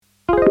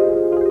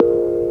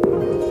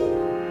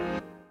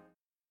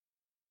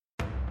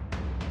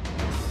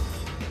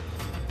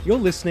You're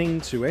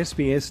listening to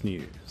SBS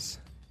News.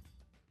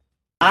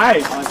 Hi.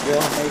 Hi, Bill.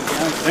 How you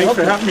going? Thanks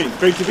for having me.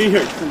 Great to be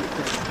here.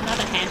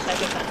 Another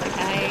handshake if that's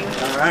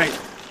okay. All right.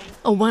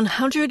 A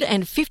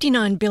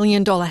 $159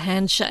 billion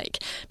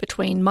handshake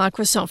between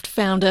Microsoft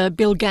founder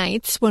Bill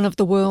Gates, one of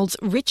the world's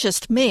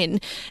richest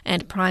men,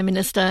 and Prime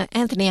Minister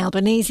Anthony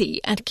Albanese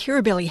at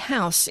Kirribilli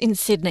House in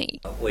Sydney.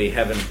 We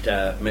haven't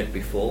met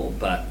before,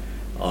 but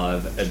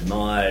I've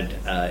admired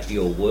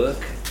your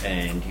work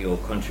and your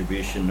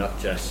contribution, not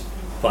just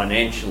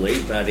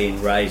financially, but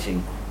in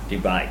raising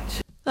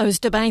debate. Those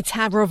debates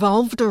have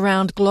revolved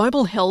around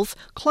global health,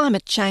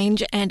 climate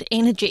change and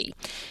energy.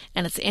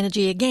 And it's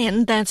energy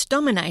again that's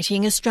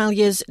dominating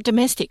Australia's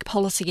domestic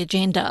policy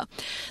agenda.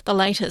 The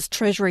latest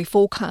Treasury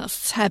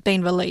forecasts have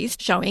been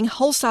released showing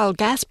wholesale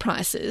gas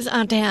prices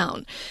are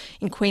down.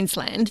 In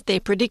Queensland, they're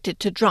predicted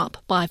to drop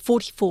by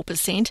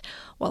 44%,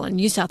 while in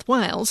New South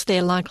Wales,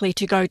 they're likely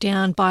to go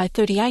down by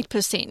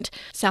 38%.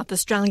 South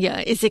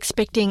Australia is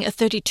expecting a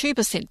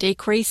 32%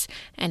 decrease,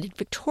 and in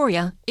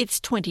Victoria,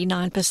 it's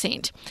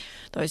 29%.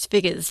 Those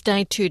figures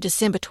date to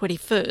December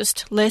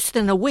 21st, less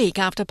than a week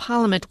after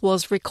Parliament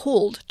was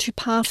recalled to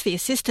pass the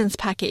assistance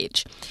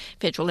package.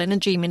 Federal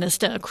Energy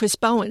Minister Chris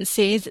Bowen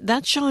says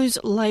that shows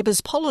Labor's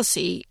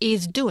policy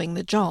is doing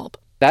the job.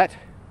 That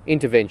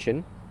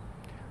intervention,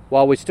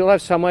 while we still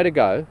have some way to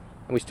go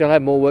and we still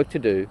have more work to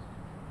do,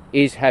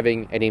 is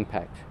having an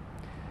impact.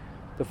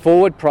 The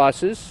forward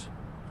prices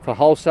for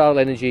wholesale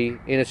energy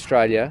in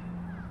Australia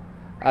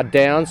are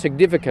down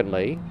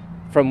significantly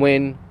from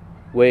when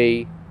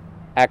we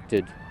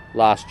acted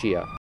last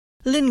year.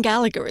 Lynn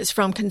Gallagher is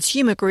from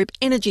consumer group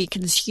Energy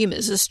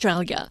Consumers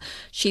Australia.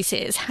 She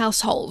says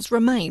households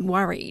remain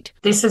worried.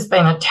 This has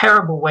been a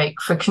terrible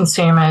week for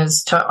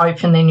consumers to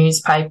open their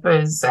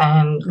newspapers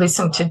and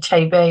listen to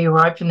TV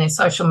or open their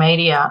social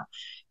media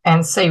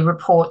and see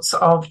reports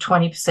of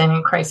 20%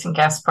 increase in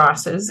gas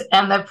prices.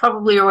 And they've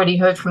probably already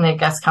heard from their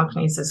gas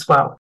companies as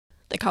well.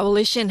 The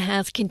coalition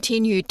has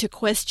continued to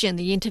question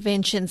the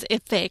intervention's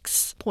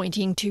effects,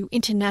 pointing to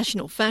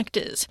international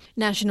factors.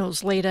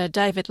 Nationals leader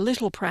David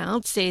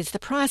Littleproud says the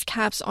price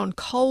caps on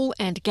coal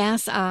and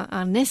gas are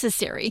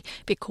unnecessary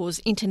because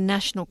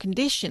international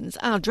conditions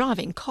are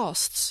driving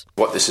costs.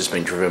 What this has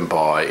been driven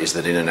by is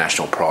that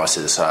international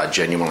prices are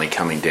genuinely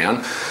coming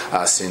down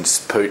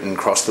since Putin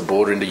crossed the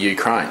border into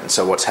Ukraine.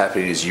 So what's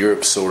happening is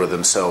Europe sorted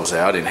themselves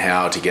out in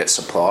how to get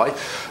supply,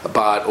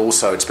 but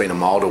also it's been a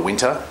milder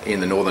winter in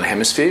the Northern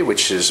Hemisphere,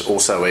 which has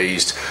also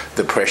eased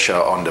the pressure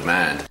on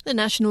demand. The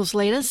Nationals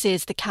leader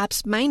says the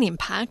cap's main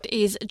impact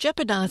is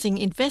jeopardising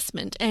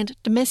investment and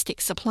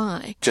domestic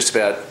supply. Just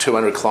about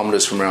 200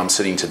 kilometres from where I'm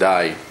sitting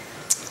today,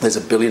 there's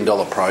 $1 billion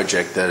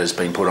project that has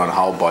been put on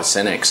hold by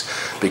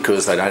Senex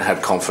because they don't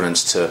have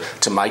confidence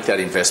to make that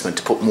investment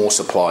to put more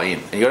supply in.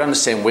 And you've got to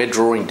understand we're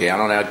drawing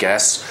down on our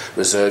gas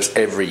reserves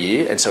every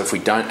year, and so if we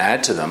don't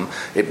add to them,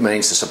 it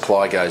means the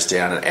supply goes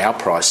down and our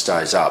price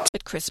stays up.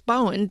 But Chris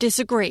Bowen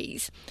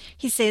disagrees.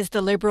 He says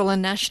the Liberal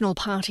and National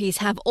parties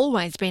have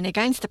always been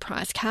against the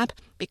price cap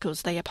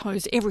because they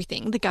oppose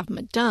everything the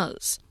government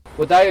does.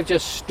 Would they have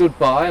just stood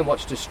by and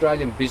watched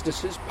Australian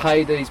businesses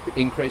pay these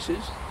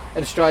increases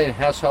and Australian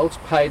households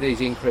pay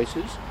these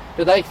increases?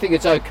 Do they think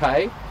it's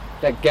okay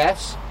that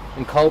gas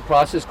and coal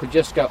prices could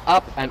just go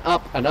up and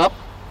up and up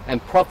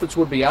and profits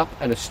would be up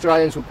and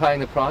Australians were paying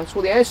the price?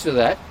 Well, the answer to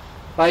that,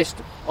 based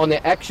on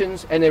their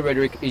actions and their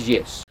rhetoric, is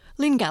yes.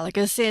 Lynn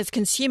Gallagher says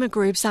consumer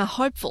groups are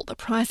hopeful the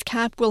price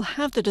cap will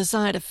have the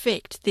desired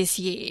effect this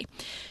year.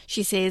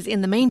 She says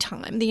in the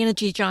meantime, the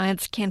energy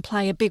giants can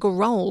play a bigger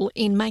role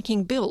in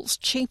making bills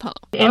cheaper.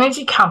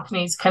 Energy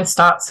companies can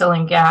start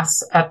selling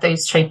gas at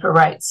these cheaper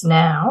rates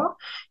now,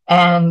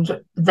 and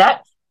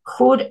that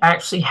could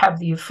actually have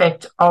the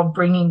effect of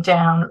bringing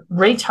down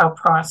retail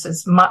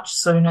prices much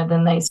sooner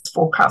than these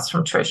forecasts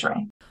from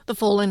Treasury. The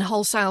fall in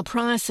wholesale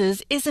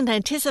prices isn't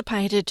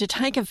anticipated to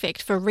take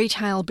effect for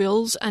retail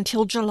bills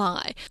until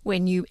July,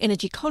 when new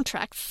energy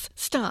contracts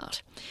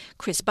start.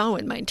 Chris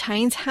Bowen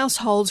maintains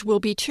households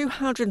will be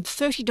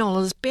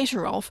 $230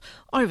 better off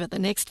over the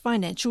next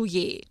financial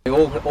year. We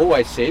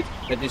always said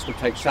that this would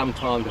take some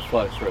time to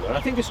flow through, and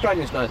I think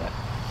Australians know that.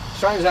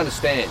 Australians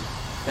understand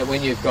that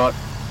when you've got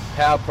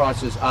power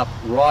prices up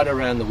right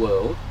around the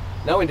world,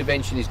 no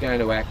intervention is going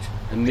to act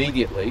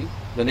immediately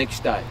the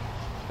next day.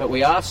 But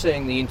we are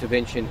seeing the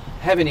intervention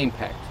have an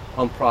impact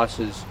on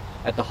prices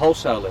at the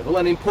wholesale level.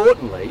 And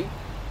importantly,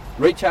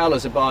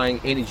 retailers are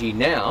buying energy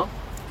now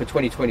for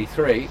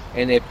 2023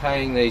 and they're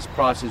paying these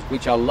prices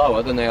which are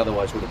lower than they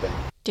otherwise would have been.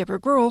 Deborah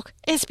Groark,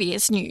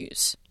 SBS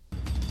News.